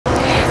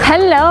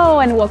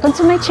Hello and welcome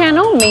to my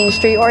channel, Main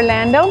Street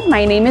Orlando.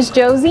 My name is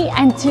Josie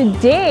and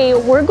today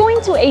we're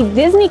going to a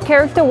Disney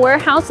character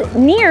warehouse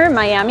near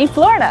Miami,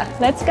 Florida.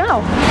 Let's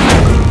go.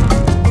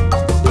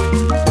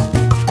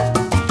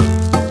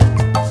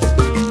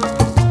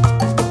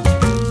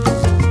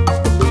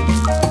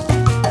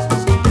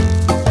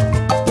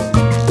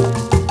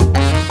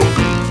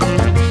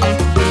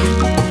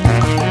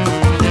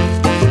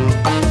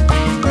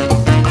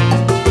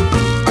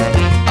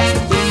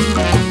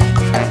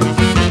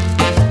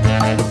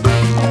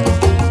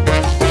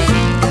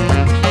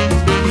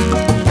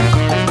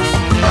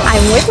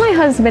 With my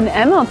husband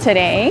Emil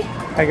today.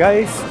 Hi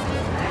guys.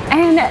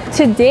 And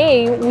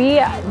today we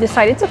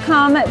decided to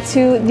come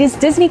to this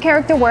Disney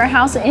character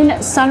warehouse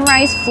in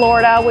Sunrise,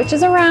 Florida, which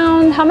is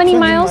around how many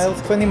miles?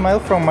 20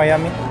 miles from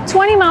Miami.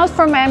 20 miles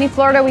from Miami,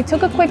 Florida. We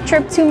took a quick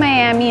trip to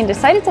Miami and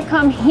decided to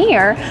come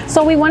here.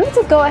 So we wanted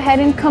to go ahead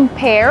and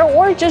compare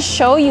or just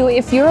show you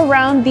if you're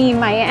around the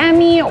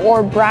Miami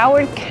or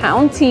Broward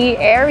County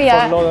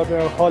area. Fort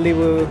Lauderdale,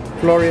 Hollywood,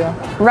 Florida.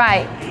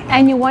 Right.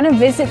 And you want to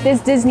visit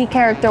this Disney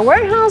character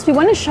warehouse, we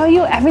want to show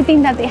you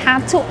everything that they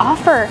have to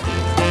offer.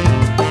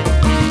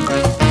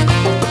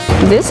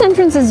 This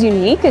entrance is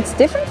unique. It's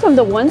different from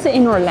the ones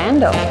in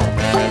Orlando.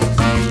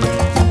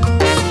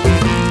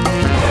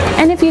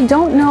 And if you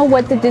don't know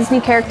what the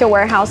Disney character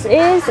warehouse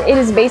is, it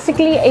is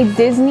basically a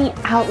Disney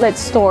outlet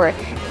store.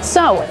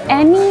 So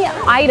any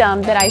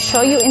item that I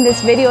show you in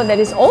this video that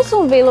is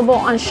also available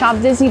on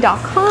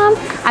shopdisney.com,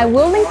 I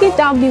will link it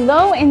down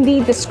below in the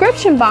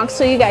description box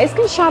so you guys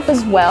can shop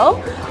as well.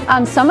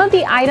 Some of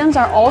the items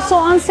are also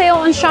on sale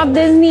on Shop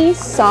Disney,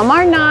 some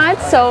are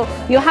not, so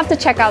you'll have to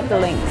check out the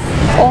links.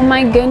 Oh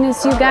my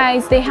goodness, you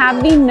guys, they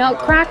have the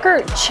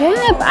Nutcracker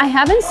chip. I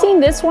haven't seen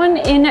this one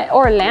in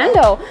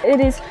Orlando.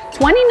 It is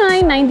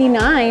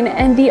 $29.99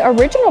 and the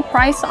original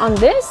price on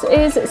this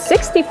is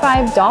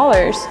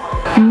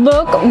 $65.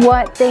 Look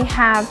what they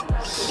have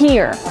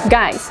here.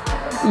 Guys,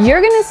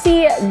 you're gonna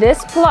see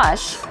this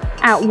plush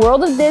at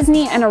World of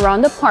Disney and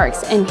around the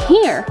parks. And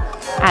here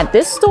at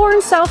this store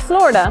in South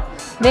Florida,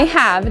 they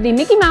have the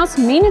Mickey Mouse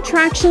Main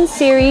Attraction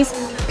Series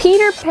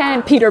Peter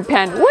Pan,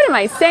 what am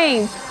I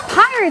saying?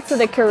 Pirates of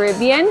the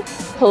Caribbean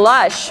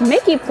plush,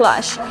 Mickey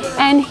plush,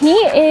 and he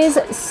is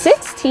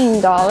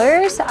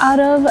 $16 out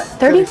of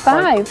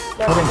 $35.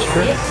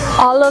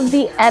 All of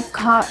the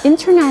Epcot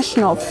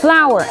International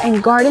Flower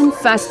and Garden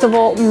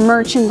Festival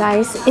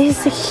merchandise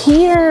is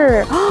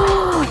here.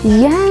 Oh,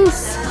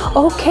 yes.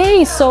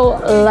 Okay, so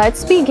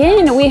let's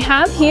begin. We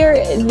have here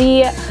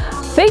the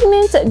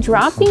Figment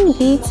Dropping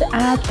Beats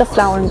at the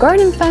Flower and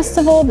Garden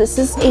Festival. This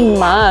is a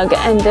mug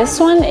and this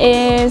one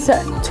is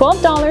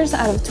 $12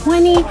 out of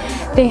 20.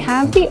 They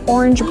have the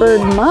Orange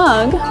Bird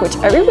mug, which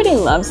everybody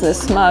loves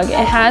this mug.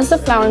 It has the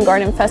Flower and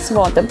Garden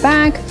Festival at the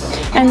back,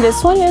 and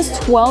this one is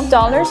 $12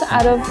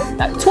 out of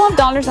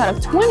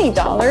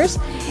 $20.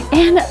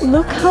 And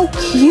look how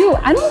cute.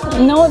 I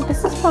don't know if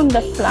this is from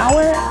the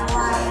Flower.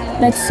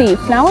 Let's see,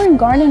 Flower and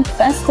Garden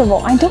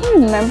Festival. I don't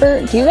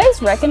remember. Do you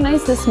guys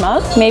recognize this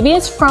mug? Maybe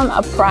it's from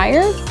a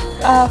prior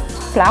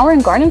Flower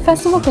and Garden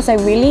Festival because I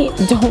really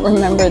don't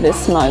remember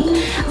this mug.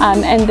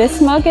 And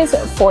this mug is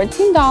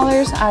 $14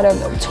 out of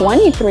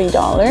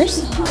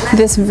 $23.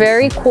 This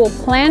very cool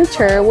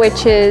planter,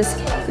 which is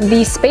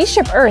the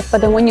Spaceship Earth,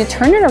 but then when you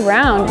turn it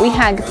around, we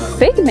have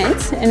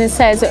Figment and it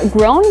says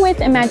Grown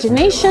with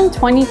Imagination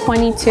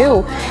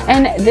 2022.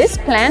 And this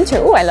planter,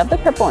 oh, I love the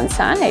purple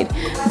inside.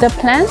 The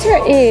planter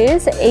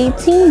is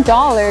 $18,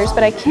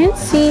 but I can't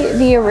see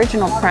the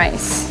original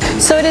price.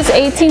 So it is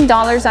 $18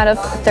 out of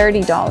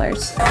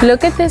 $30.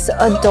 Look at this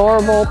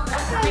adorable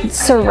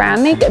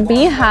ceramic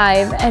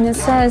beehive, and it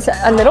says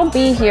a little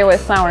bee here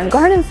with Flower and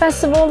Garden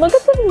Festival. Look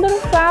at the little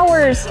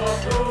flowers.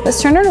 Let's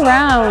turn it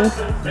around.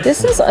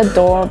 This is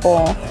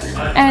adorable.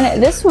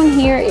 And this one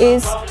here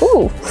is,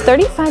 ooh, it's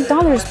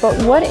 $35, but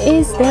what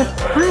is their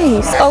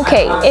price?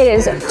 Okay, it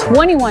is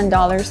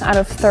 $21 out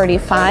of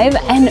 $35,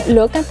 and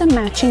look at the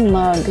matching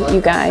mug, you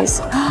guys.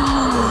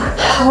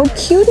 How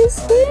cute is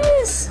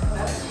this?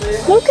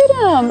 Look at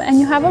them, and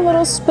you have a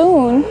little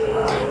spoon.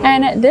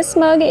 And this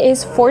mug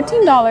is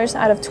 $14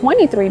 out of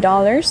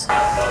 $23.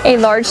 A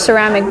large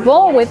ceramic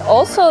bowl with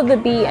also the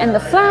bee and the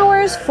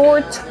flowers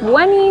for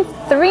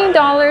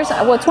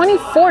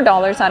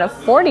 $24 out of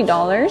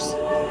 $40.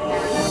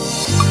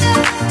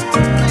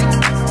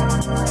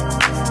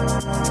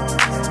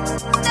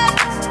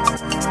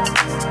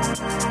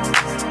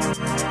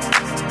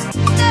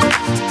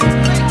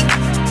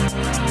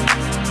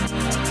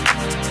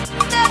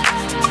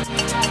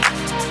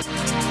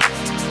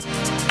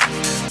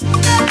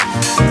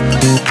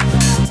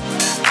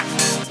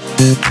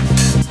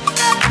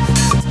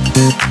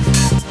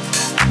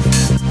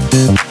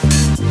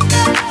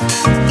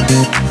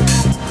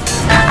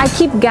 I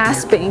keep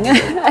gasping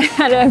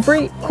at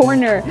every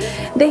corner.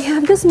 They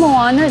have this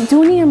Moana,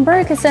 Dooney and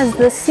Bourke. It says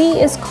the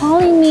sea is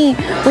calling me.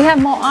 We have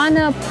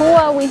Moana,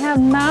 Pua, we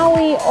have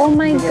Maui. Oh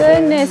my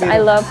goodness.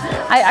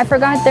 I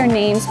forgot their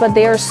names, but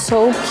they are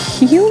so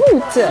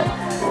cute.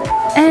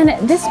 And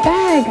this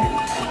bag,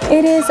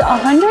 It is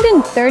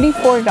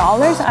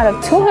 $134 out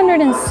of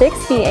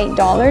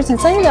 $268.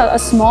 It's like a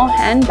small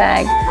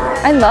handbag.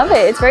 I love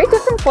it. It's very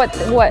different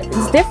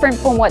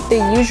from what they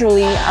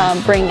usually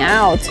bring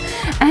out.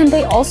 And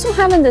they also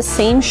have in the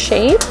same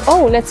shape.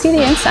 Oh, let's see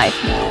the inside.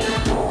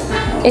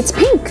 It's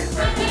pink,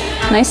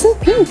 nice and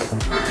pink.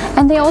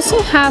 And they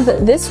also have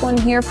this one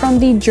here from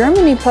the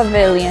Germany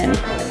Pavilion,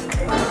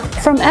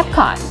 from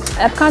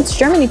Epcot's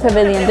Germany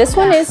Pavilion. This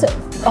one is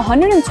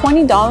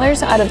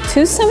 $120 out of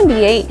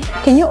 $278.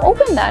 Can you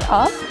open that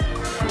up?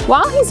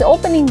 While he's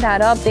opening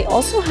that up, they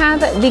also have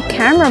the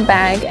camera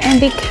bag,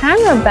 and the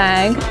camera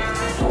bag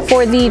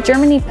for the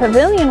Germany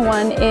Pavilion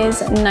one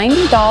is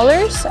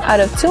 $90 out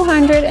of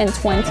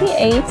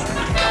 $228.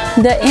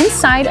 The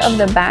inside of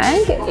the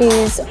bag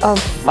is a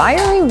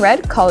fiery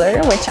red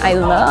color, which I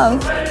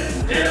love.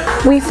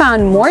 We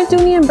found more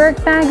Dooney and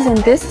Bourke bags, and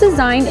this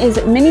design is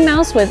Minnie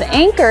Mouse with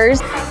anchors.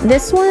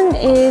 This one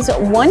is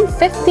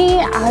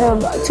 $150 out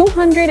of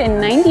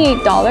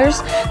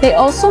 $298. They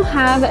also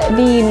have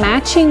the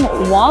matching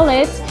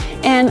wallet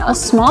and a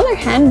smaller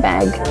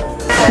handbag.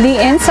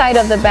 The inside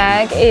of the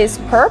bag is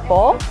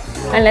purple.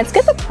 And let's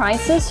get the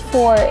prices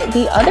for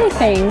the other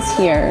things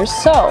here.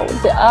 So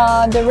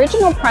the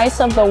original price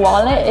of the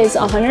wallet is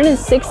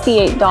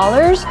 $168,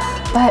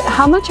 but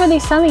how much are they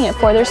selling it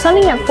for? They're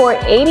selling it for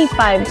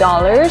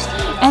 $85.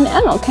 And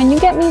Emil, can you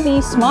get me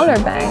the smaller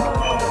bag?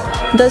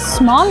 The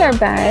smaller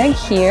bag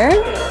here,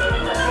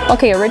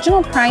 okay,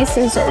 original price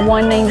is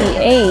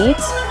 $198,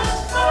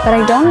 but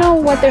I don't know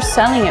what they're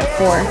selling it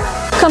for.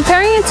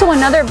 Comparing it to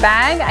another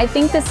bag, I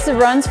think this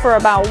runs for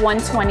about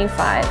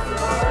 $125.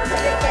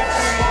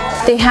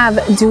 They have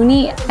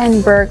Dooney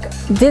and Bourke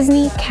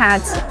Disney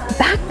Cats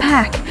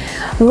backpack.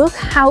 Look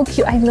how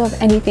cute. I love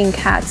anything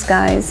cats,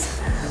 guys.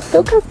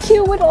 Look how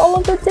cute with all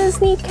of the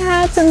Disney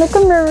cats. And look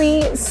at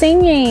Marie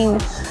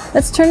singing.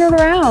 Let's turn it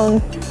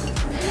around.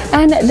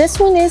 And this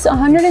one is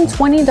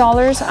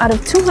 $120 out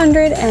of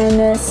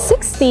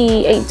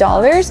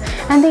 $268.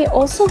 And they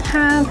also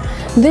have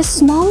this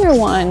smaller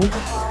one.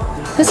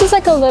 This is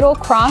like a little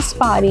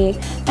crossbody.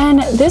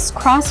 And this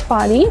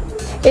crossbody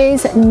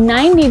is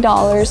 $90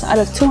 out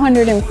of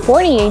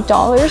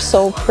 $248,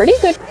 so pretty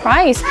good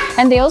price.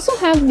 And they also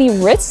have the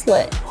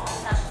wristlet,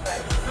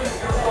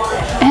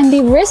 and the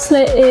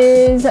wristlet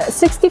is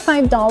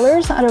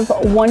 $65 out of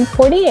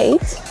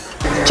 $148.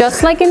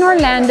 Just like in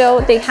Orlando,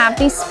 they have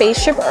the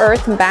Spaceship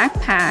Earth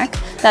backpack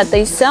that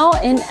they sell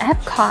in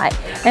Epcot,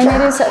 and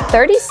it is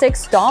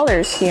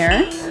 $36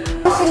 here.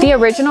 The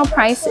original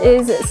price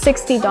is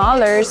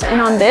 $60, and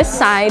on this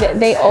side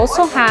they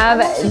also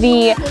have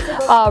the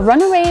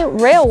Runaway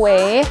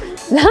Railway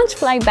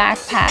Loungefly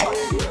backpack.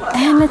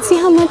 And let's see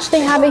how much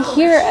they have it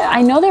here.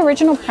 I know the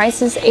original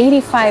price is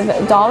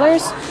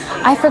 $85.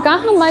 I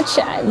forgot how much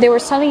they were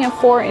selling it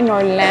for in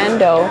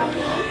Orlando.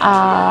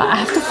 I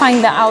have to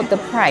find out the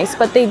price,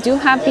 but they do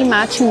have the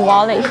matching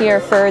wallet here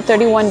for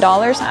 $31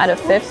 out of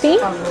 $50.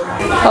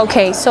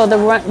 Okay, so the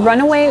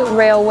Runaway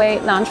Railway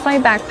Loungefly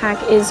backpack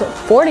is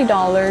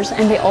 $40,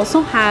 and they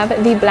also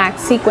have the black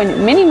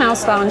sequin Minnie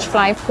Mouse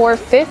Loungefly for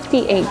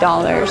 $58.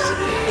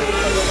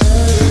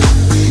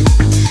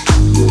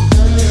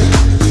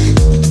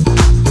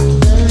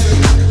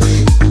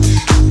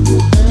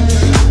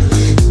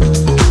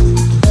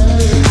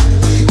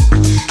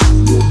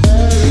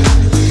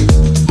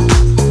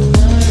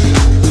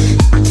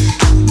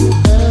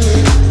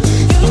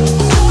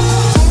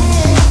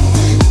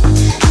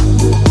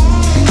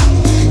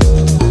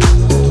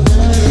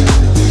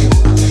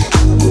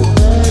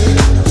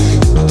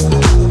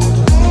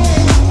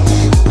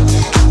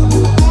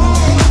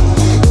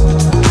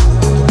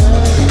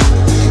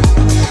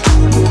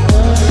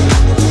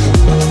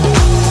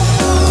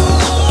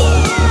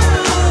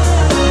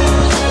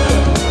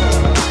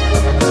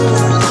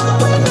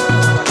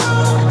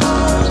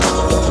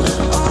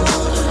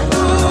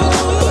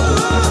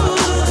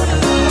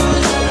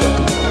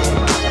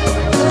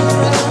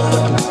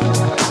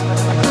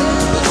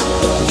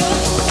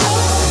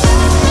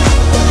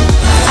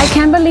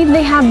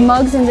 They have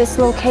mugs in this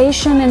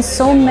location, and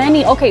so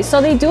many. Okay,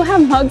 so they do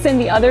have mugs in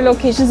the other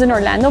locations in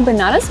Orlando, but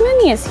not as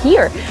many as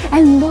here.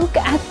 And look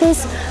at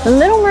this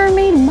Little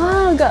Mermaid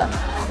mug.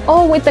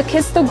 Oh, with the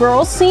Kiss the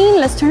Girl scene.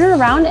 Let's turn it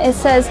around. It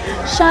says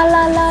sha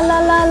la la la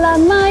la la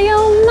my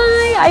oh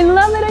my. I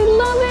love it, I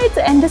love it.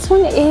 And this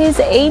one is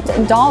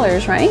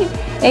 $8, right?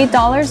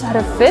 $8 out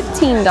of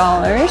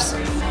 $15.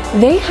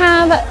 They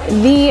have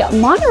the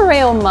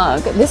monorail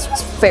mug. This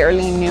was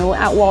fairly new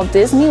at Walt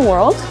Disney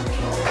World.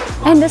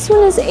 And this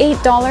one is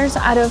 $8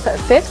 out of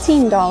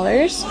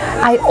 $15.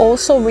 I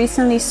also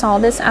recently saw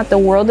this at the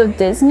World of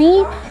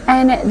Disney,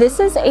 and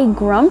this is a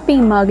Grumpy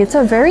mug. It's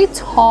a very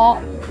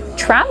tall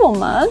travel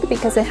mug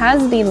because it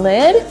has the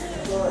lid,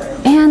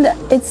 and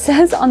it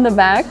says on the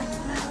back,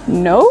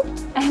 no.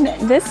 And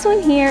this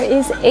one here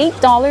is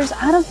 $8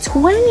 out of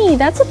 $20.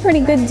 That's a pretty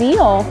good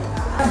deal.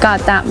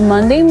 Got that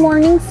Monday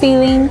morning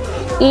feeling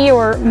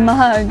Eeyore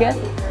mug.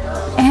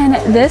 And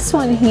this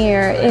one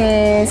here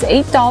is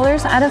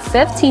 $8 out of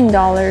 $15.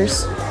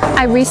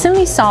 I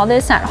recently saw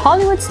this at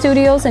Hollywood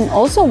Studios and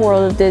also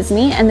World of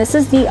Disney, and this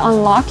is the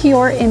Unlock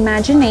Your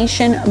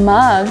Imagination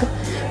mug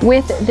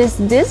with this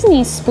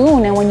Disney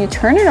spoon, and when you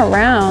turn it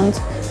around,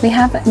 we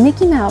have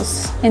Mickey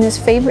Mouse in his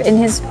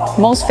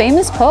most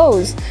famous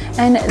pose,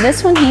 and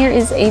this one here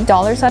is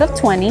 $8 out of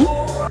 20.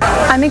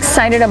 I'm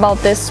excited about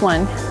this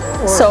one.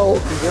 So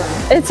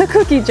it's a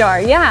cookie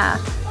jar, yeah.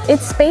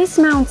 It's Space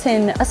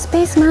Mountain, a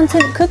Space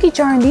Mountain cookie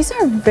jar, and these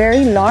are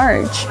very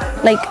large,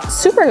 like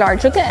super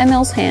large. Look at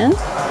ML's hand.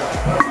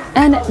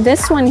 And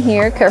this one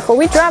here, careful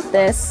we drop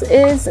this,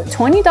 is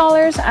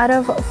 $20 out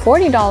of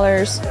 $40.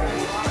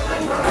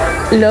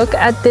 Look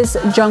at this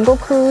Jungle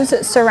Cruise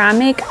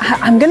ceramic.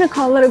 I'm gonna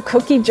call it a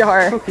cookie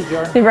jar. Cookie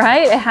jar.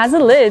 Right? It has a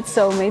lid,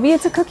 so maybe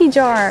it's a cookie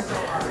jar.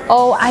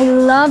 Oh, I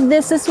love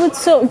this. This would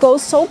go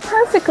so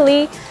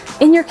perfectly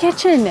in your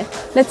kitchen.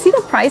 Let's see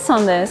the price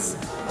on this.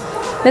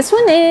 This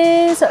one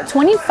is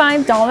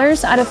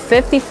 $25 out of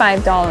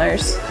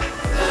 $55.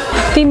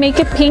 The Make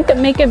It Pink,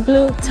 Make It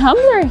Blue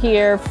tumbler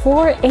here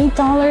for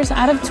 $8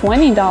 out of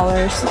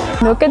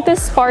 $20. Look at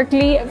this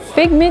sparkly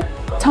Figment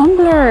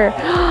tumbler.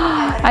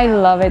 I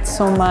love it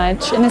so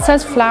much. And it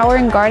says Flower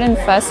and Garden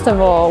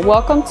Festival.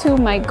 Welcome to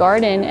my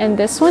garden. And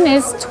this one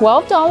is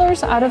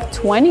 $12 out of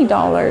 $20.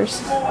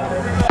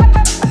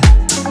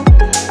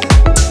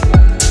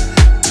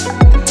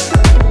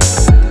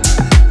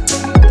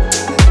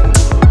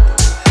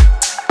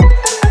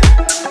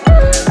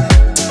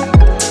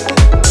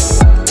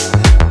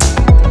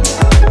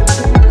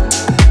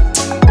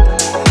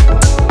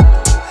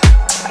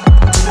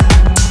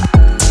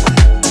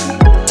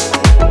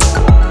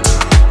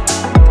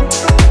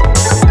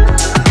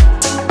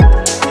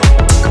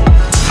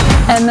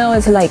 ML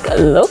is like,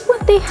 look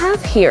what they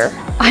have here.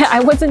 I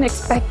wasn't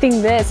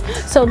expecting this.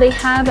 So they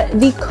have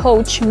the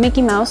Coach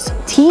Mickey Mouse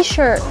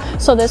t-shirt.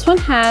 So this one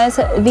has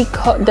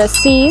the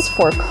C's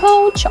for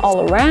Coach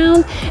all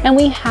around, and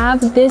we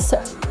have this,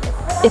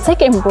 it's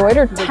like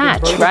embroidered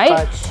patch,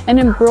 right? An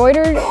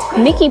embroidered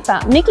Mickey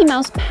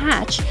Mouse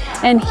patch.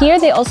 And here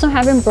they also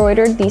have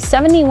embroidered the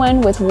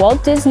 71 with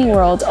Walt Disney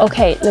World.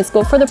 Okay, let's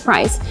go for the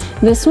price.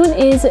 This one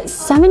is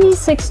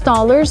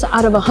 $76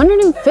 out of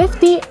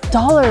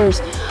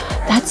 $150.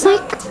 That's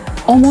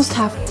like almost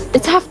half,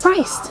 it's half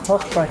priced.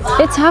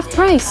 It's half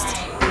priced.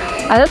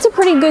 That's a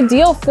pretty good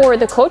deal for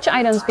the Coach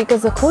items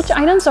because the Coach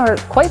items are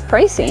quite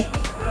pricey.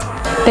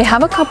 They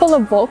have a couple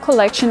of Vault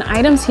Collection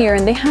items here,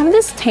 and they have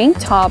this tank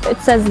top. It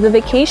says the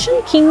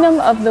Vacation Kingdom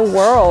of the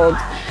World.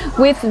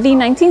 With the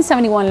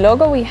 1971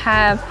 logo, we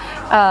have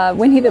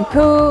Winnie the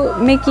Pooh,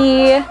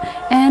 Mickey,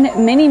 and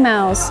Minnie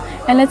Mouse.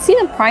 And let's see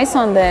the price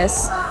on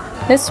this.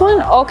 This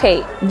one,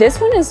 okay, this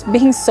one is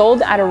being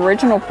sold at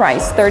original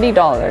price, $30.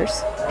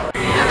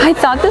 I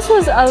thought this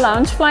was a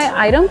Loungefly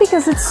item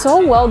because it's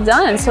so well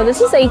done. So this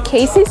is a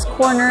Casey's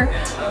Corner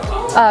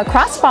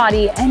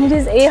crossbody, and it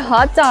is a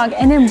hot dog,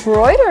 and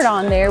embroidered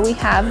on there we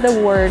have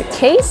the word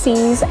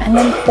Casey's and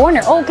then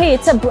Corner. Okay,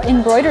 it's an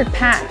embroidered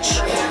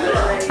patch.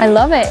 I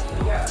love it.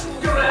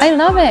 I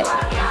love it.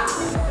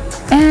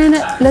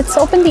 And let's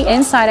open the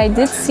inside. I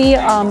did see a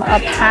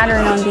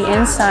pattern on the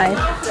inside.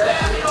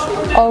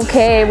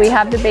 Okay, we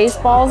have the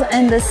baseballs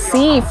and the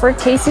C for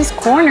Casey's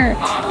Corner,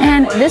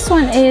 and this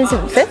one is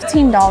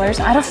 $15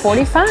 out of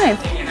 $45.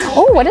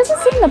 Oh, what does it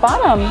say in the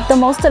bottom? The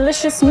most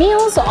delicious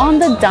meals on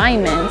the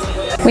diamond.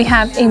 We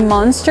have a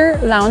Monster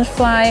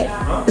Loungefly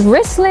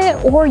wristlet,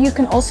 or you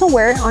can also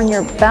wear it on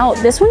your belt.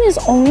 This one is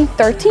only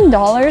 $13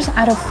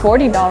 out of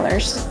 $40.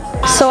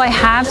 So I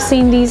have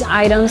seen these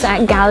items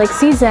at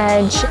Galaxy's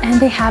Edge, and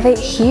they have it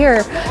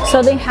here.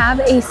 So they have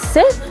a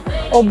Sith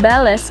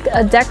Obelisk,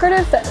 a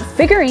decorative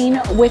figurine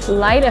with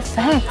light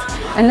effect.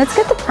 And let's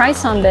get the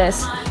price on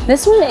this.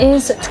 This one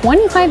is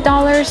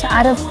 $25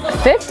 out of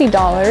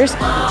 $50.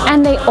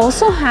 And they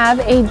also have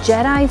a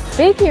Jedi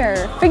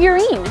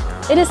figurine.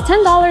 It is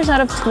 $10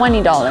 out of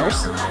 $20.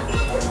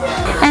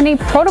 And a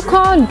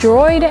Protocol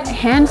droid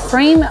hand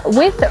frame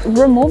with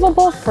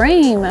removable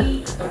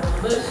frame.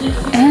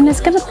 And let's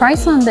get the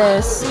price on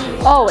this.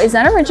 Oh, is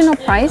that original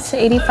price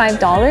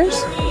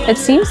 $85? It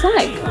seems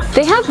like.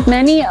 They have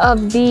many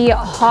of the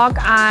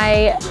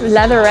Hawkeye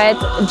leatherette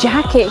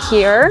jacket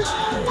here.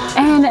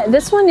 And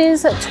this one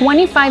is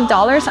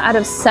 $25 out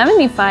of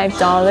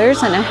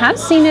 $75. And I have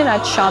seen it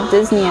at Shop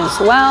Disney as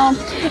well.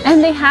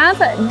 And they have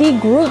the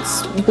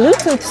Groot's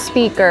Bluetooth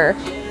speaker.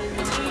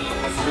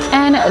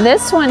 And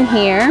this one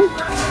here,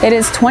 it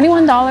is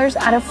 $21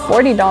 out of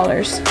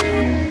 $40.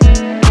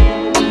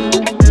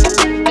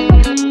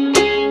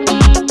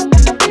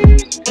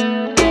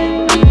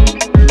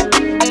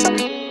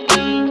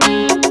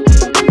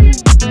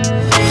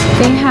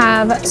 They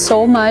have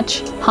so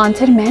much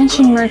Haunted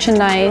Mansion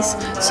merchandise.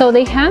 So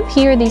they have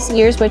here these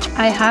ears, which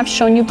I have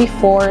shown you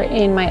before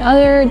in my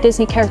other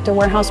Disney Character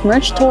Warehouse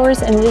merch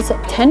tours, and it is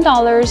 $10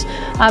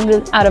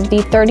 out of the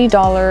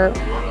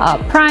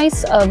 $30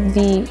 price of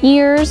the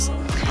ears.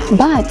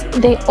 But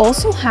they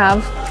also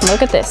have,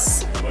 look at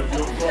this.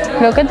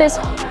 Look at this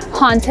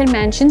Haunted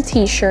Mansion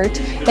t-shirt.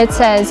 It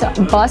says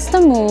Bust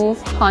a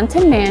Move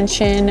Haunted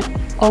Mansion.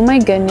 Oh my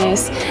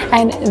goodness.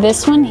 And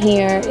this one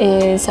here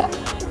is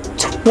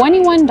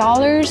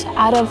 $21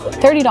 out of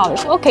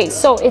 $30. Okay,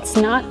 so it's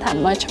not that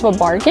much of a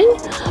bargain,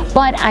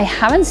 but I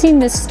haven't seen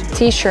this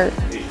t-shirt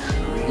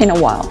in a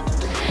while.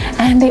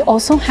 And they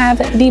also have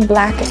the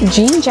black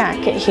jean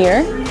jacket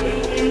here.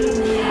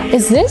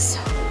 Is this?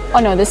 Oh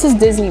no, this is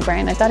Disney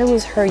brand. I thought it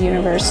was her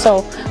universe.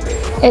 So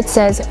it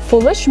says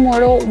Foolish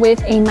Mortal with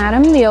a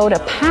Madame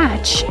Leota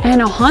patch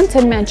and a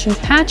Haunted Mansion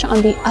patch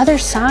on the other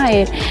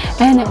side.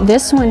 And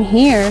this one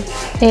here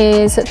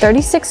is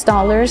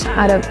 $36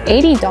 out of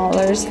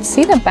 $80.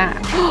 See the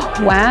back.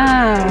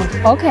 Wow.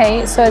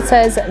 Okay, so it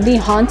says the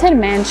Haunted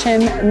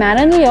Mansion,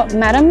 Madame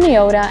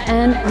Leota,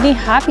 and the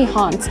Happy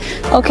Haunts.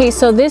 Okay,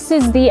 so this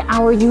is the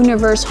Our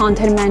Universe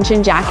Haunted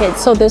Mansion jacket.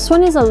 So this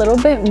one is a little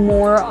bit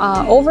more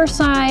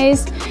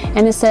oversized,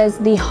 and it says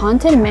the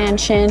Haunted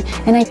Mansion,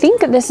 and I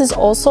think this is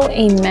also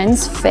a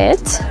men's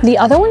fit. The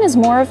other one is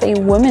more of a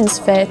women's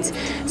fit.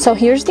 So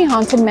here's the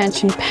Haunted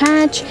Mansion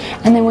patch,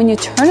 and then when you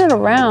turn it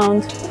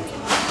around,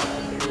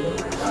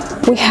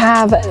 we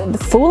have the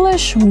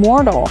Foolish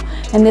Mortal,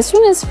 and this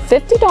one is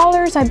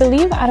 $50, I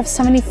believe, out of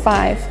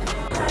 $75.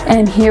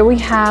 And here we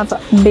have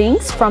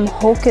Binks from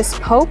Hocus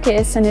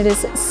Pocus, and it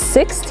is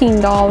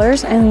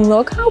 $16, and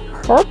look how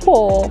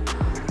purple.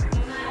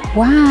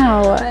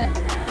 Wow.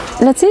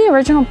 Let's see the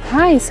original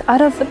price,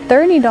 out of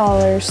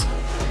 $30.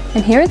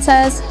 And here it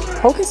says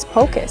Hocus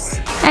Pocus.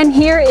 And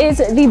here is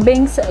the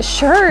Binks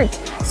shirt.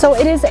 So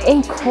it is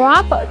a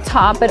crop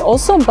top, but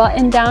also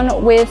buttoned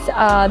down with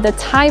the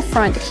tie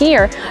front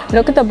here.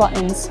 Look at the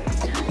buttons.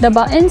 The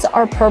buttons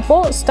are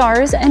purple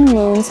stars and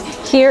moons.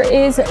 Here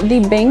is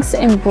the Binks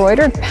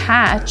embroidered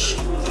patch,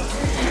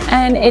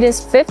 and it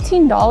is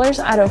 $15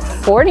 out of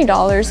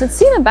 $40. Let's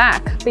see the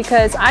back,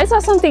 because I saw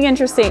something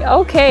interesting.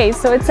 Okay,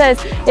 so it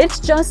says it's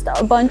just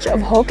a bunch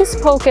of Hocus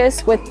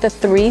Pocus with the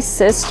 3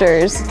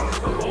 sisters.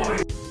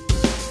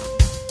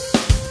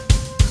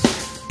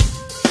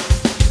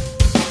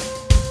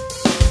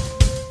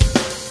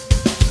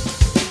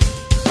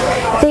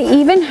 They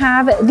even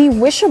have the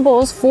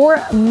Wishables for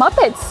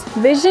Muppets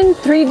Vision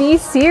 3D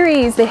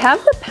series. They have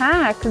the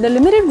pack, the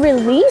limited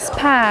release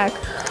pack.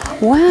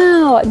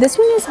 Wow, this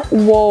one is,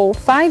 whoa,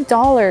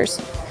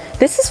 $5.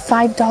 This is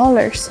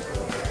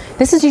 $5.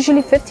 This is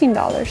usually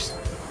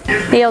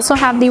 $15. They also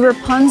have the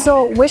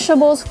Rapunzel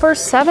Wishables for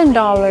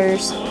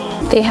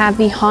 $7. They have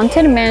the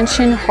Haunted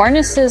Mansion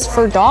harnesses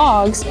for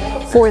dogs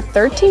for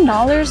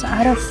 $13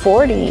 out of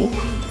 $40.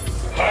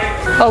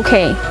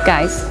 Okay,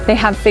 guys, they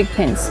have fig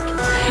pins.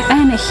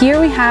 And here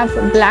we have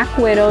Black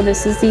Widow.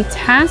 This is the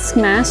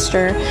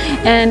Taskmaster,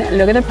 and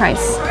look at the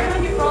price.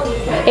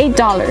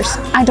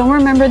 $8. I don't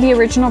remember the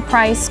original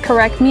price.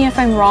 Correct me if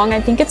I'm wrong. I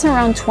think it's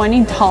around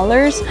 $20.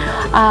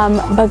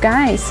 But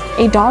guys,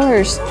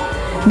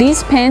 $8.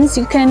 These pins,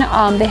 you can,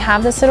 they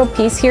have this little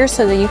piece here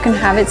so that you can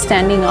have it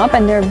standing up,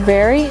 and they're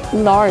very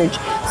large.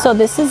 So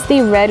this is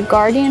the Red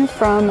Guardian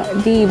from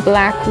the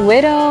Black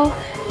Widow.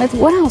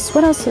 What else?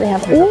 What else do they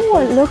have?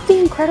 Oh, look, the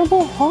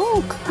Incredible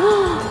Hulk.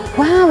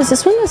 Wow, is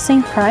this one the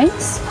same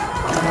price?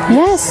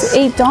 Yes,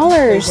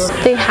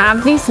 $8. They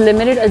have these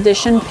limited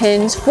edition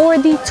pins for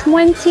the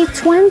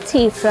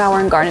 2020 Flower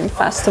and Garden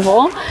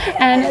Festival.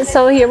 And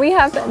so here we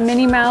have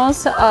Minnie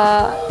Mouse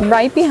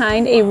right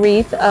behind a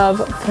wreath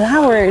of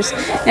flowers.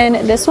 And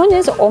this one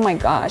is, oh my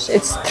gosh,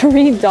 it's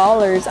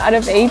 $3 out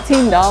of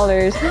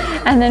 $18.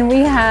 And then we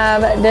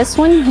have this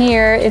one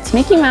here. It's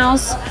Mickey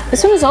Mouse.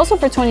 This one is also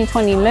for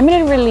 2020,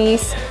 limited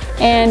release.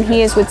 And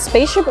he is with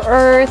Spaceship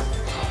Earth.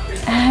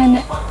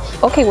 And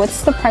okay,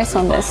 what's the price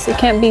on this? It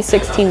can't be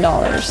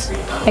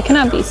 $16. It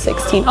cannot be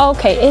 $16.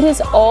 Okay, it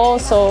is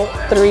also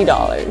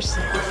 $3.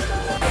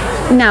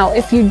 Now,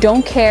 if you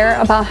don't care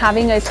about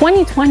having a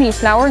 2020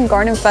 Flower and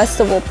Garden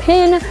Festival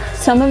pin,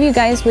 some of you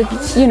guys would,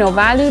 you know,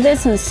 value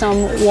this and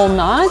some will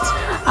not.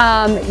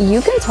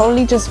 You can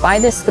totally just buy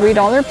this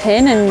 $3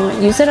 pin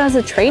and use it as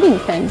a trading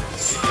pin.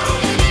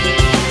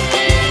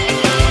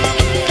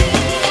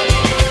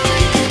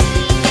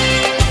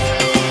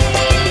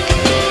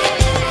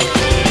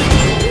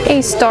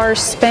 A Star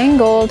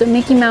Spangled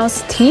Mickey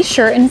Mouse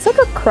t-shirt, and it's like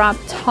a crop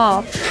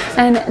top,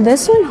 and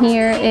this one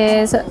here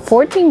is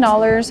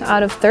 $14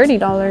 out of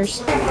 $30.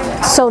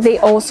 So they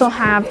also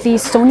have the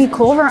Stony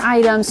Clover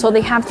items. So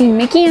they have the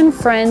Mickey and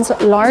Friends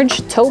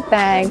large tote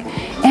bag,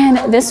 and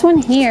this one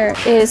here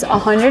is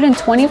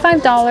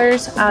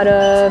 $125 out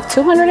of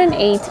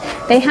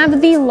 $208. They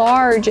have the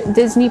large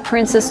Disney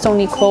Princess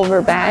Stony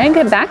Clover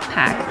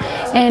backpack,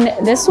 and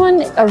this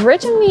one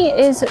originally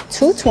is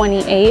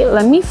 $228.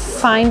 Let me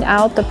find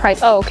out the price.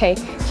 Oh, okay,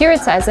 here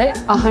it says it,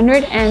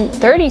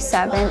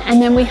 $137.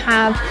 And then we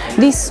have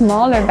the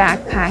smaller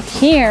backpack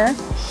here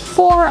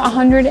for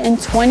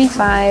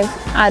 $125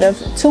 out of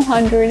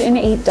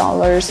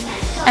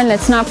 $208. And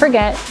let's not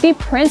forget the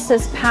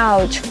Princess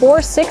Pouch for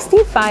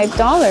 $65.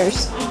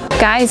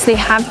 Guys, they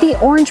have the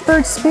Orange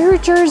Bird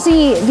Spirit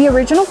jersey, the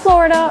original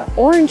Florida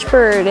Orange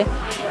Bird.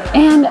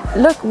 And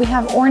look, we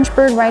have Orange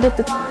Bird right at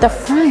the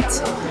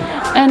front.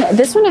 And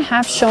this one I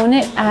have shown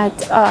it at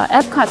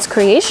Epcot's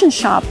Creation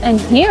Shop, and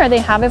here they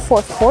have it for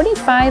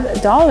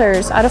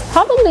 $45 out of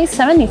probably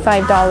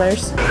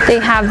 $75. They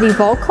have the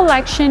Vault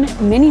Collection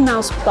Minnie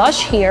Mouse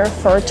plush here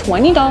for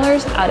 $20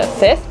 out of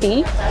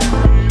 $50.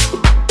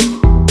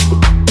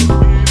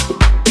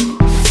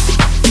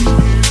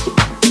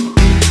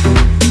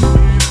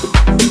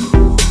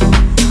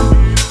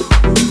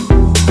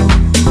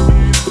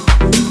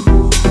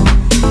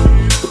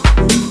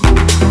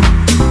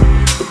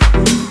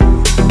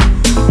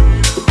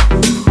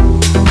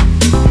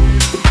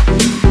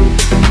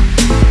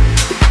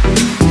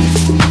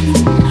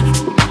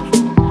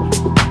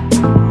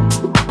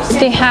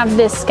 They have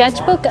this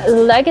Sketchbook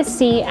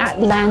Legacy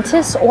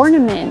Atlantis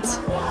ornament,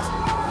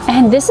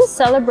 and this is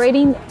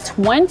celebrating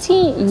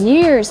 20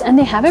 years, and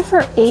they have it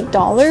for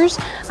 $8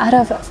 out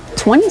of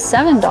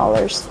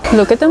 $27.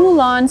 Look at the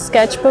Mulan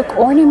Sketchbook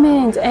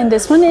ornament, and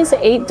this one is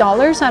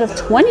 $8 out of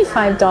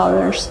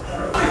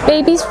 $25.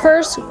 Baby's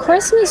First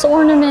Christmas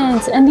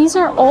ornaments, and these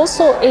are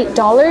also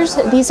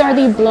 $8. These are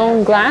the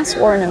blown glass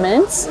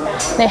ornaments.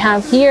 They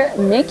have here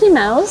Mickey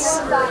Mouse.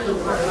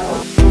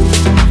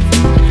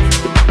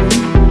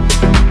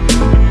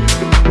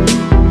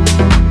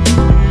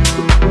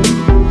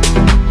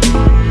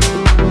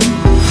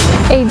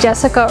 A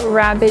Jessica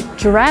Rabbit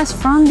dress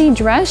from the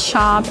dress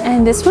shop,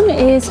 and this one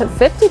is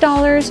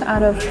 $50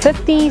 out of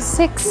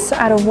 $56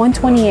 out of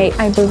 $128.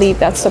 I believe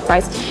that's the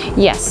price.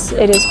 Yes,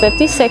 it is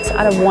 $56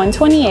 out of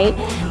 $128.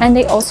 And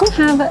they also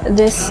have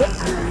this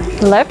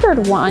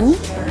leopard one.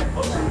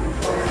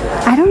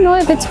 I don't know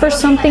if it's for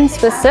something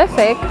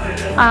specific,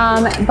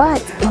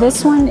 but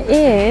this one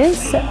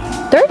is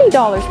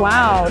 $30.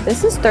 Wow,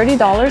 this is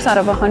 $30 out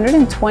of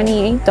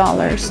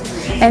 $128.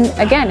 And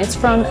again, it's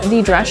from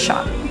the dress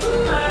shop.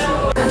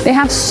 They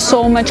have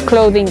so much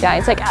clothing,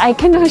 guys. Like, I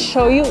cannot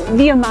show you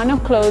the amount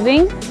of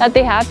clothing that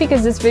they have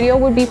because this video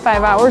would be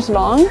 5 hours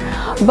long.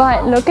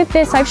 But look at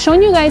this. I've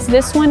shown you guys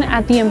this one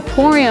at the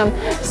Emporium.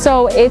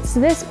 So it's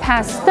this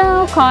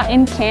pastel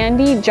cotton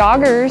candy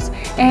joggers,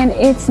 and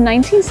it's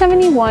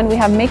 $19.71. We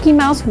have Mickey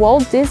Mouse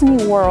Walt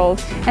Disney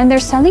World, and they're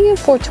selling it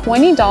for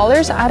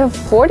 $20 out of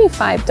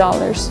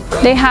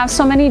 $45. They have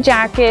so many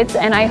jackets,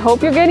 and I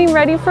hope you're getting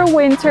ready for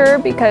winter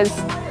because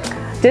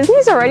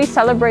Disney's already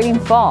celebrating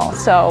fall.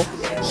 So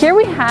here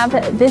we have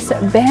this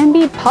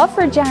Bambi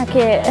puffer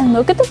jacket, and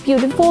look at the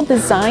beautiful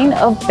design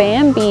of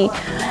Bambi.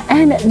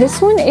 And this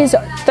one is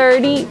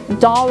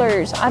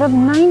 $30 out of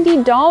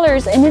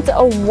 $90, and it's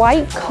a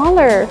white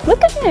color.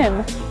 Look at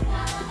him.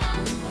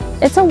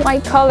 It's a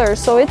white color,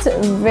 so it's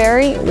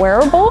very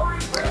wearable.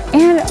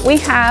 And we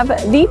have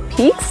the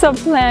Pizza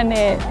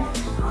Planet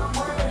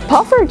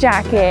puffer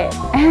jacket,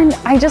 and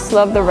I just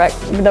love the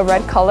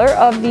red color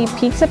of the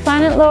Pizza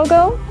Planet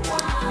logo.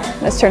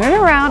 Let's turn it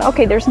around.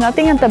 Okay, there's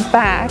nothing at the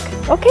back.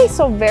 Okay,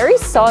 so very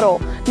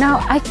subtle. Now,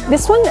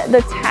 this one,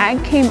 the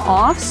tag came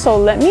off, so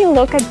let me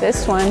look at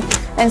this one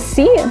and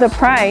see the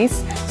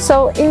price.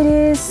 So it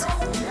is,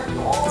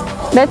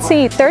 let's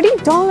see,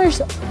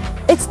 $30.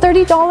 It's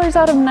 $30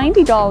 out of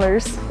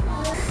 $90.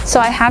 So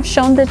I have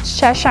shown the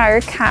Cheshire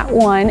Cat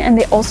one, and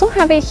they also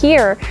have it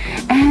here.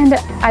 And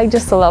I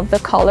just love the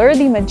color,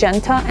 the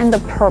magenta and the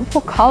purple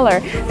color.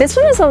 This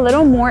one is a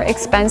little more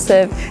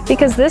expensive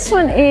because this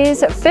one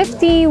is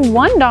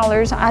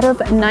 $51 out of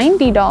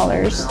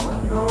 $90.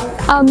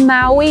 A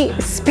Maui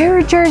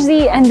Spirit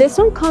jersey, and this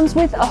one comes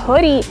with a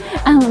hoodie.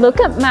 And look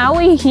at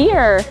Maui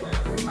here.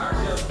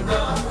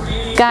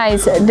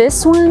 Guys,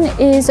 this one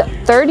is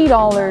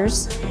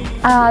 $30.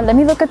 Let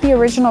me look at the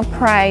original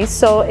price.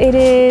 So it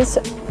is,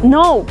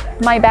 no,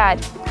 my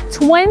bad,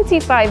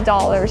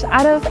 $25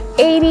 out of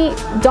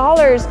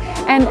 $80.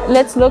 And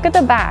let's look at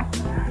the back.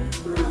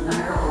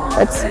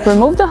 Let's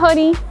remove the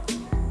hoodie.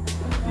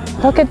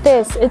 Look at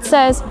this. It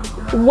says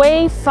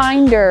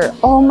Wayfinder.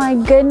 Oh my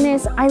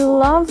goodness, I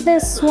love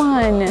this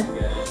one.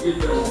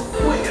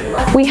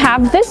 We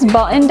have this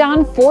button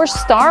down for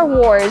Star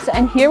Wars,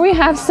 and here we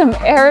have some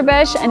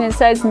Arabesh, and it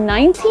says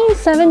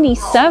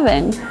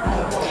 1977.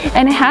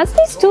 And it has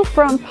these two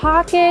front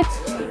pockets.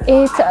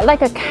 It's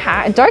like a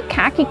dark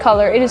khaki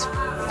color. It is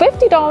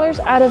 $50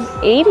 out of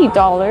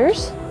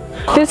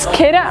 $80. This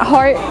Kid at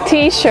Heart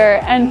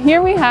t-shirt, and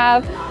here we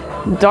have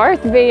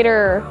Darth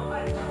Vader.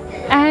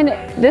 And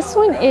this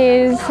one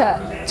is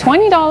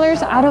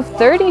 $20 out of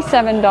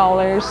 $37.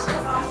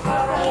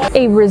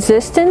 A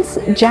Resistance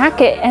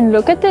jacket, and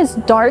look at this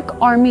dark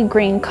army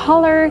green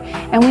color,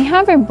 and we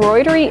have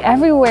embroidery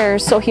everywhere.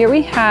 So here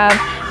we have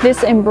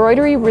this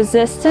embroidery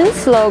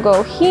Resistance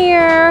logo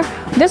here.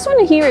 This one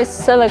here is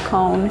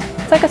silicone.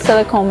 It's like a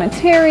silicone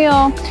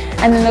material.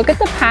 And then look at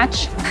the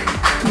patch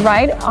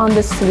right on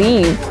the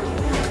sleeve.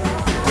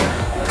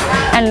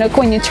 And look,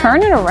 when you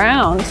turn it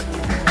around,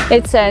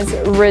 it says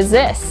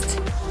Resist.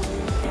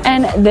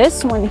 And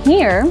this one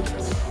here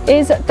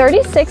is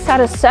 $36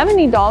 out of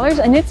 $70,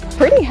 and it's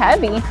pretty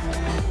heavy.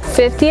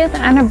 50th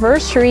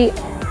anniversary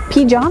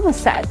pajama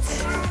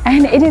sets.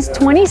 and it is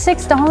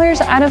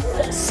 $26 out of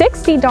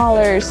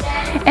 $60.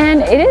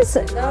 And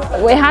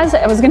it has,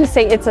 I was gonna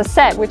say it's a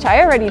set, which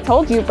I already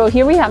told you, but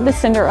here we have the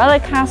Cinderella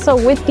castle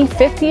with the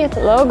 50th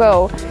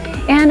logo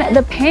and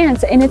the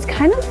pants, and it's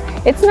kind of,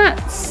 it's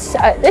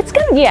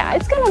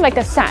kind of like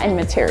a satin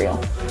material.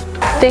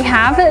 They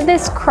have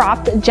this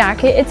cropped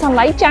jacket. It's a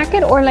light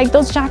jacket, or like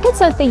those jackets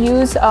that they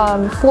use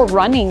for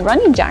running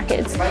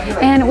jackets.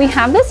 And we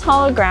have this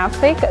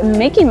holographic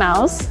Mickey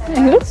Mouse.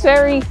 He looks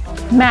very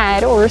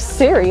mad or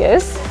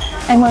serious.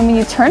 And when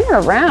you turn it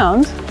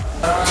around,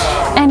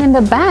 and in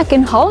the back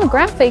in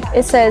holographic,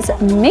 it says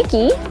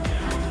Mickey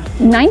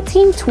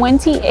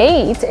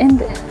 1928.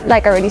 And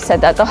like I already said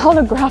that, the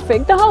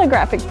holographic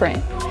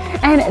print.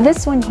 And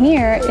this one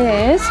here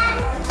is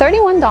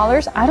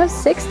 $31 out of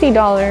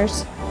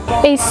 $60.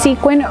 A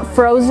sequin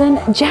Frozen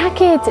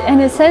jacket,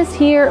 and it says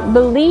here,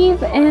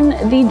 believe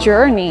in the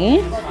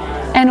journey.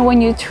 And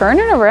when you turn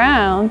it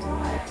around,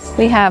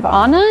 we have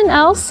Anna and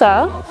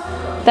Elsa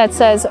that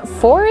says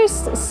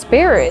Forest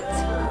Spirit,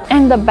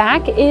 and the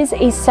back is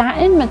a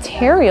satin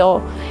material,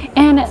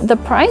 and the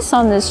price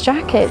on this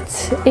jacket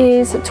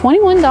is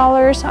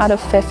 $21 out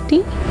of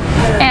 $50.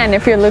 And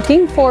if you're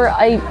looking for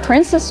a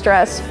princess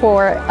dress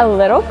for a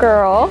little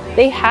girl,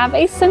 they have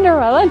a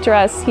Cinderella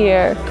dress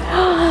here.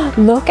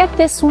 Look at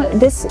this one,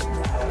 this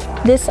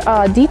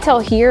detail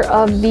here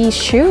of the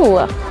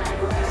shoe.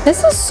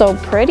 This is so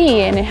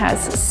pretty, and it has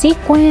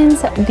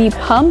sequins, the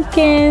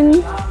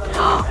pumpkin.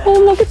 Oh,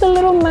 look at the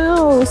little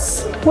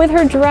mouse with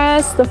her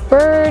dress, the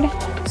bird,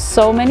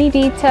 so many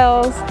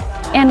details.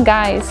 And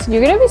guys,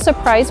 you're gonna be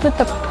surprised with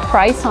the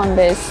price on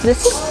this.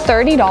 This is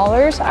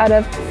 $30 out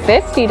of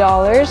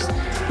 $50.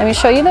 Let me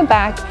show you the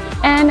back.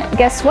 And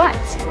guess what?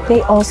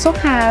 They also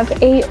have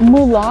a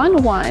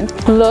Mulan one.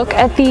 Look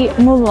at the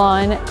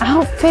Mulan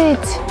outfit.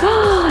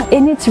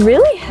 And it's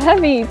really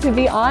heavy, to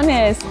be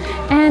honest.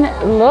 And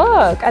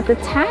look at the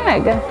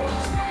tag.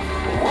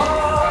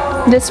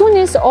 This one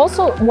is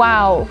also,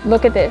 wow,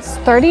 look at this.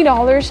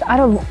 $30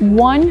 out of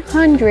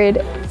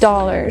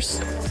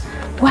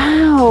 $100.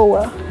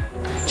 Wow.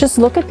 Just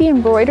look at the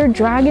embroidered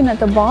dragon at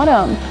the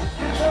bottom.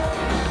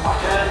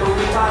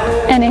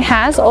 And it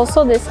has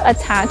also this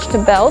attached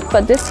belt,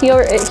 but this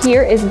here is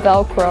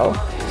Velcro.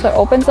 So it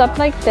opens up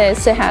like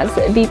this. It has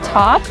the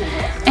top,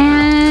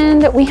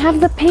 and we have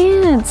the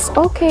pants.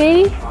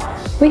 Okay,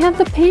 we have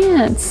the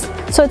pants.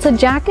 So it's a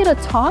jacket, a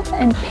top,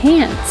 and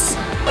pants.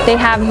 They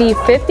have the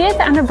 50th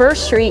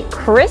anniversary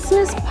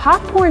Christmas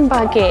popcorn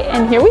bucket,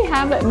 and here we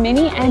have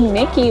Minnie and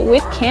Mickey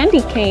with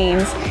candy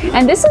canes.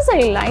 And this is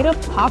a light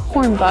up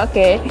popcorn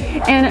bucket,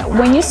 and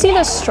when you see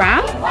the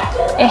strap,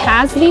 it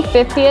has the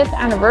 50th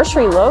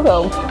anniversary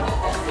logo.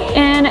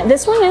 And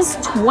this one is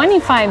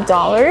 $25.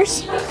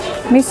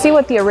 Let me see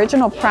what the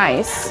original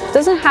price. It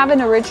doesn't have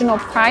an original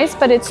price,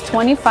 but it's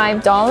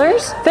 $25.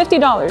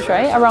 $50,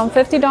 right? Around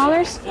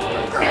 $50.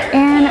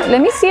 And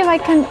let me see if I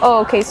can,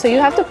 oh, okay, so you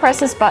have to press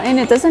this button.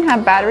 It doesn't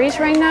have batteries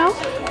right now,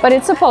 but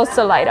it's supposed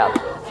to light up.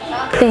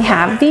 They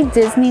have the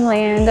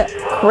Disneyland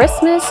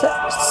Christmas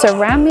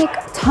ceramic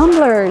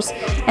tumblers,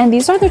 and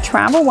these are the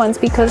travel ones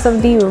because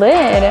of the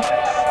lid.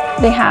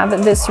 They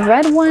have this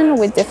red one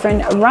with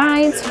different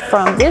rides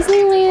from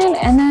Disneyland,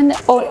 and then,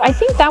 oh, I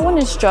think that one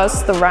is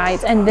just the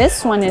rides, and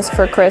this one is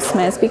for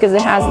Christmas because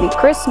it has the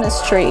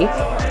Christmas tree.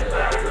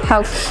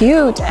 How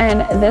cute.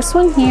 And this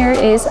one here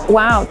is,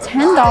 wow,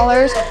 $10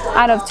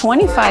 out of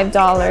 $25.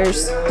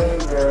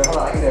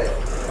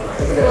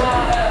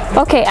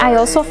 Okay, I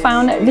also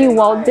found the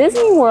Walt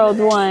Disney World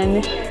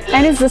one,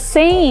 and it's the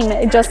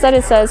same, just that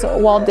it says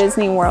Walt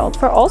Disney World.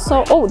 For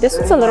also, oh, this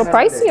one's a little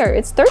pricier.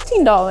 It's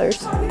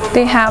 $13.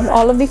 They have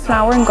all of the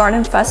Flower and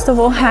Garden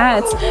Festival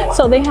hats.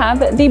 So they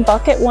have the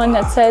bucket one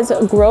that says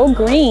Grow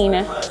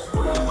Green.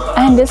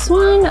 And this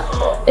one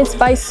is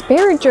by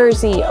Spirit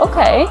Jersey.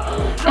 Okay,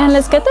 and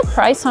let's get the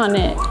price on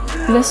it.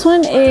 This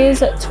one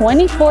is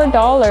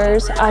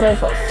 $24 out of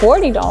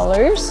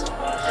 $40.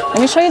 Let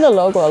me show you the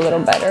logo a little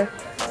better.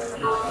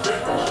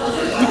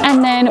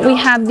 And then we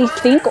have the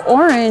Think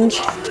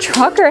Orange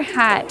trucker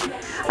hat.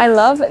 I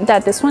love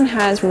that this one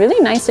has really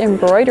nice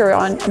embroidery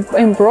on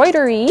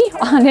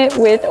it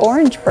with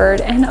orange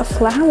bird and a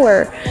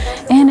flower.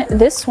 And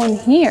this one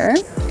here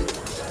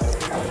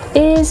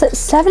is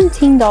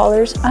 $17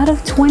 out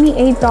of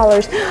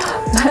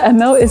 $28.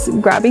 Emil is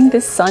grabbing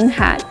this sun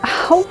hat.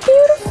 How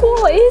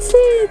beautiful is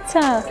it?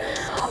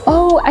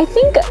 Oh, I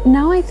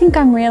think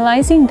I'm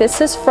realizing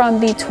this is from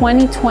the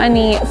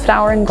 2020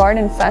 Flower and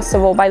Garden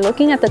Festival by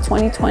looking at the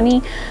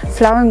 2020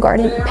 Flower and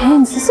Garden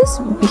pins. This is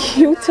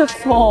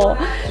beautiful.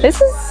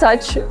 This is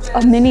such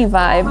a mini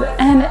vibe.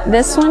 And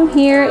this one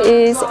here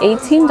is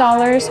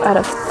 $18 out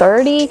of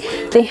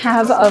 $30. They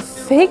have a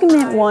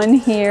Figment one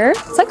here.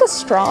 It's like a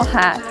straw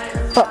hat,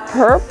 but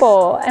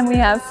purple. And we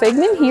have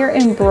Figment here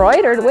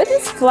embroidered with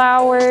his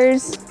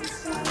flowers.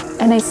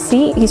 And I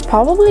see he's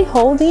probably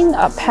holding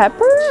a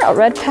pepper, a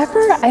red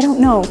pepper. I don't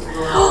know.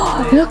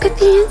 Look at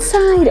the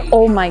inside.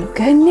 Oh my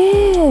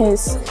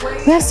goodness.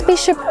 We have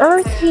Spaceship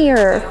Earth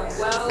here.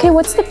 Okay,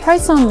 what's the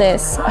price on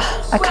this?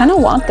 I kind of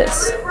want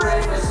this.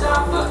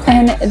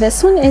 And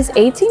this one is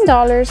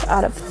 $18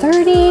 out of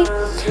 30.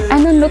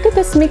 And then look at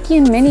this Mickey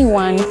and Minnie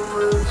one.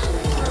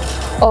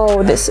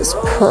 Oh, this is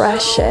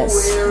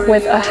precious.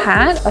 With a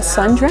hat, a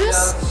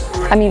sundress.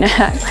 I mean a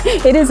hat.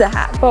 It is a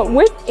hat, but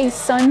with a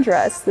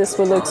sundress, this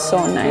would look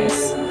so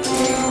nice.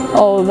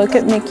 Oh, look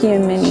at Mickey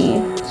and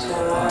Minnie.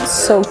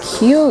 So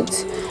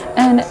cute.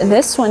 And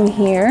this one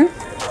here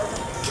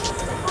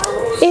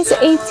is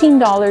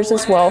 $18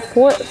 as well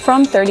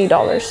from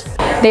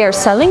 $30. They are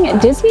selling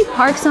Disney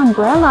Parks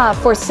umbrella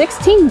for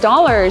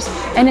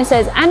 $16, and it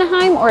says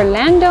Anaheim,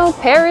 Orlando,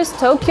 Paris,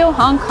 Tokyo,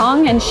 Hong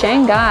Kong, and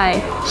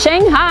Shanghai.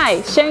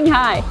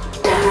 Shanghai.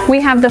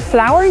 We have the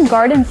Flower and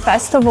Garden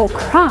Festival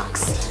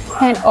Crocs,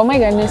 and oh my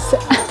goodness,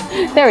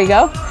 there we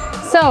go.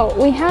 So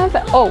we have,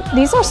 oh,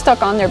 these are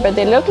stuck on there, but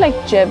they look like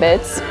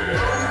gibbets.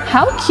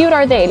 How cute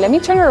are they? Let me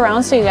turn it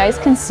around so you guys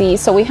can see.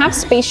 So we have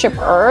Spaceship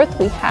Earth,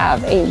 we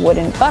have a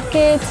wooden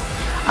bucket,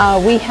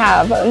 we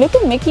have, look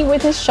at Mickey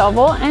with his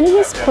shovel and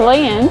his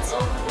plant.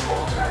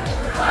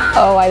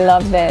 Oh, I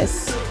love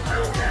this.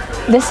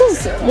 This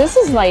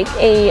is like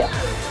a,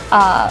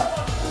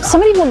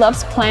 somebody who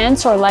loves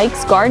plants or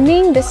likes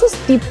gardening, this is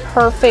the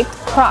perfect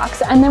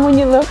Crocs. And then when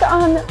you look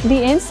on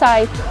the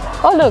inside,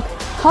 oh look,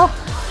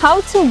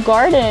 how to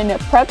garden,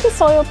 prep the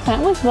soil,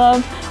 plant with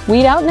love,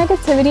 weed out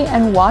negativity,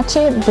 and watch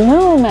it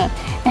bloom.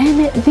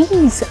 And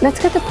these, let's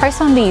get the price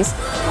on these.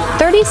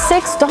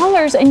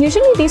 $36, and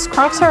usually these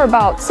Crocs are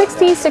about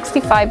 $60,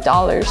 $65.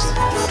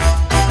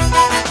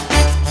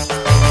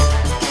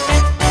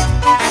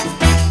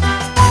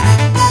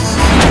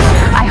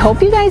 I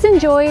hope you guys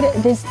enjoyed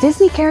this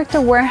Disney Character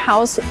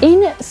Warehouse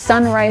in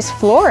Sunrise,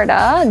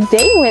 Florida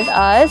day with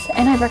us.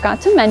 And I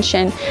forgot to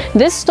mention,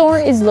 this store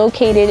is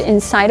located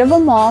inside of a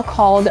mall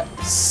called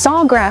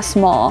Sawgrass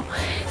Mall.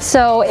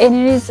 So it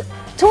is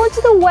towards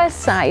the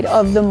west side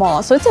of the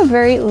mall. So it's a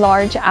very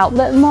large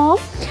outlet mall.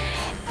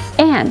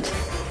 And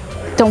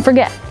don't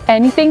forget,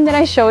 anything that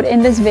I showed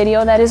in this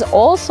video that is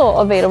also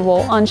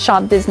available on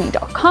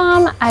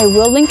shopdisney.com, I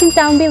will link it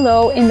down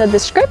below in the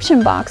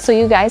description box so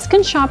you guys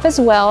can shop as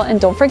well. And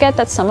don't forget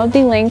that some of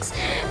the links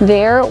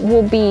there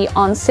will be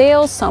on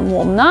sale, some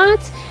will not.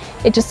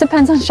 It just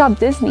depends on Shop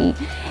Disney.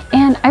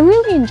 And I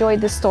really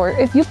enjoyed this store.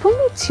 If you put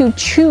me to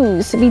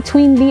choose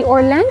between the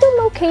Orlando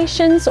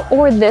locations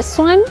or this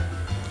one,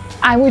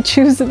 I would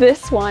choose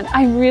this one.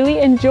 I really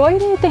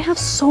enjoyed it. They have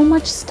so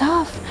much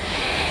stuff.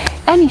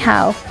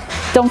 Anyhow,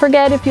 don't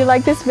forget, if you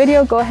like this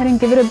video, go ahead and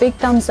give it a big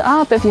thumbs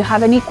up. If you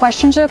have any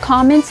questions or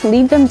comments,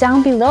 leave them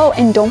down below.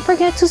 And don't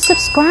forget to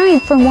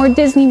subscribe for more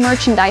Disney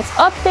merchandise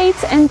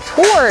updates and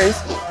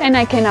tours. And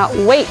I cannot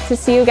wait to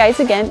see you guys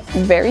again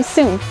very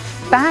soon.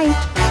 Bye.